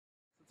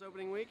It's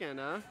opening weekend,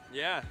 huh?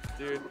 Yeah,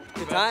 dude.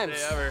 Good Best times.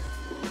 day ever.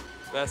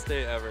 Best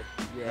day ever.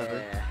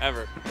 Yeah.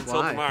 Ever. Until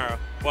Why? tomorrow.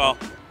 Well,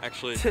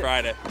 actually,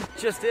 Friday.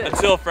 Just it.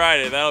 Until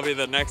Friday. That'll be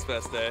the next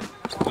best day.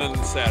 And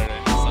then Saturday,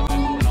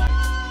 Sunday.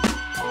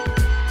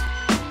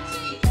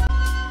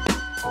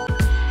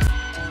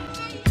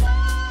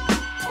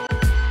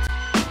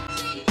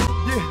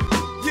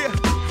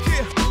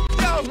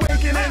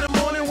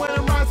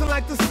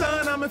 Like the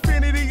sun, I'm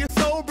infinity of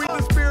soul, breathe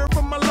the spirit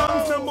from my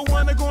lungs. Number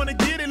one, I'm gonna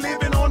get it,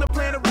 living on the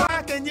planet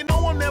rock. And you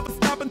know I'm never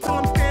stopping till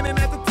I'm standing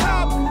at the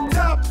top.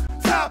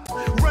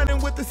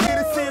 Running with the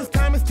citizens,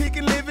 time is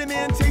ticking, living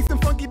in, chasing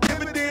funky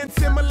dividends,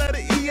 similar to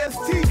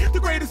EST. The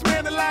greatest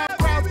man alive,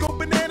 crowds go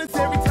bananas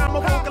every time I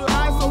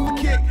vocalize over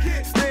kick,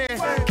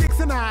 snare, kicks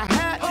and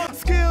hi-hat.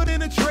 Skilled in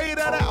the trade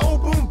of that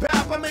old boom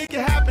bap, I make it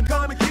happen,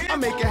 I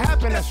make it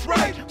happen, that's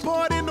right.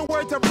 Poured in the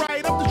words I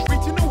write, I'm just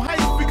reaching new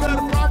heights because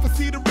the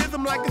prophecy, the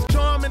rhythm like it's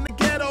charm in the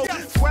ghetto.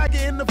 Swagger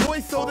in the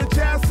voice, so the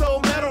jazz,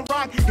 soul, metal,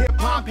 rock, hip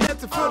hop, head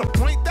to feel the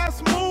point that's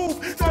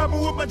smooth.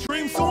 Stubborn with my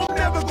dreams, so I'm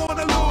never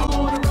gonna lose. I'm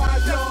on the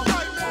rise, y'all.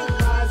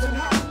 Rising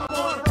high, I'm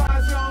on the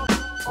rise, y'all.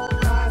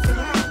 Rising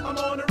high, I'm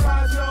on the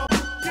rise, y'all.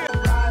 Yeah,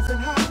 rising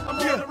high, I'm on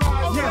the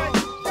rise, y'all.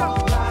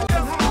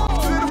 Rising high.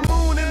 To the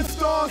moon and the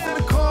stars and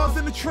the cars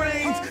and the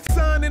trains,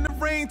 sun and the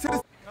rain to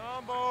the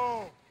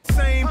combo.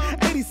 Same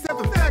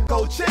 87 fat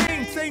gold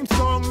chain, same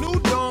song, new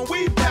dawn,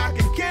 we back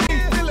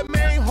again. Feel it,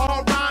 man,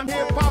 hard rhyme,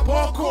 hip hop,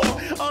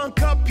 hardcore,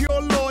 uncut,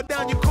 pure lore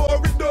down your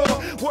corridor.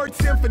 Word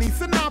symphony,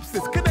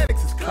 synopsis,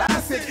 kinetics is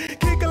classic.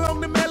 Kick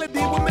along the melody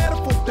with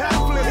metaphors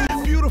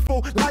backflip.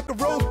 Beautiful, like a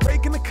rose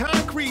breaking the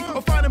concrete,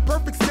 or finding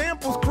perfect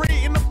samples,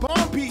 creating a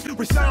palm peak.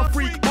 Rashawn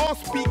freak, all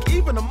speak,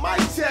 even a mic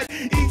check.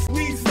 Each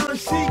needs sun,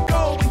 she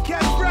go and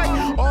catch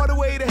right. All the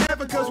way to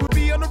heaven, cause we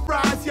be on the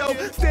rise, yo.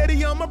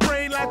 Steady on my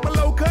brain like my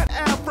low cut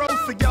afro.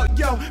 So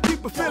yo,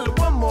 people feel it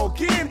one more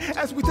again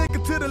as we take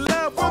it to the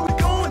love where we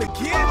going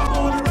again. I'm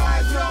on the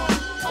rise, y'all.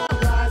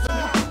 Rising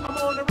high, I'm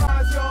on the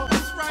rise, y'all.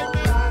 That's right,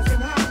 man.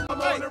 Rising high,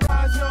 I'm on the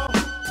rise, y'all.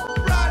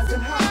 Rising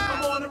high,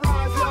 I'm on the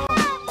rise, y'all.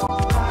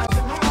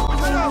 Rising high, I'm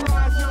on the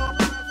rise, y'all.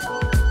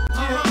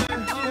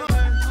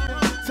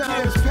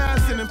 Time is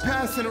passing and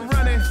passing and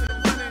running.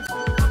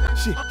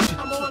 Shit.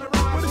 I'm on the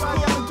rise, y'all. What is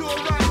going to do it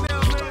right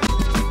now, man?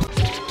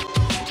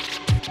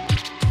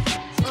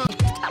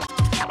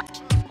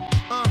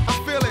 I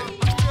feel it.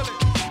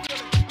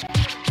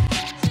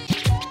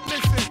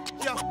 Listen,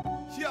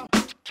 yo.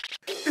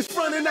 It's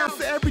running out,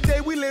 so every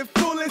day we live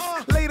foolish.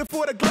 Later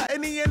for the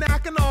gluttony and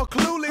acting all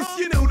clueless.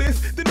 You knew this.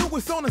 The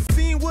newest on the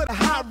scene with a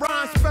high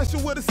rhyme,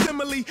 special with a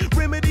simile.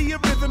 Remedy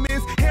of rhythm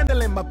is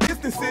handling my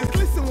businesses.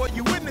 Listen what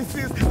you witness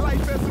is.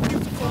 Life as a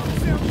musical.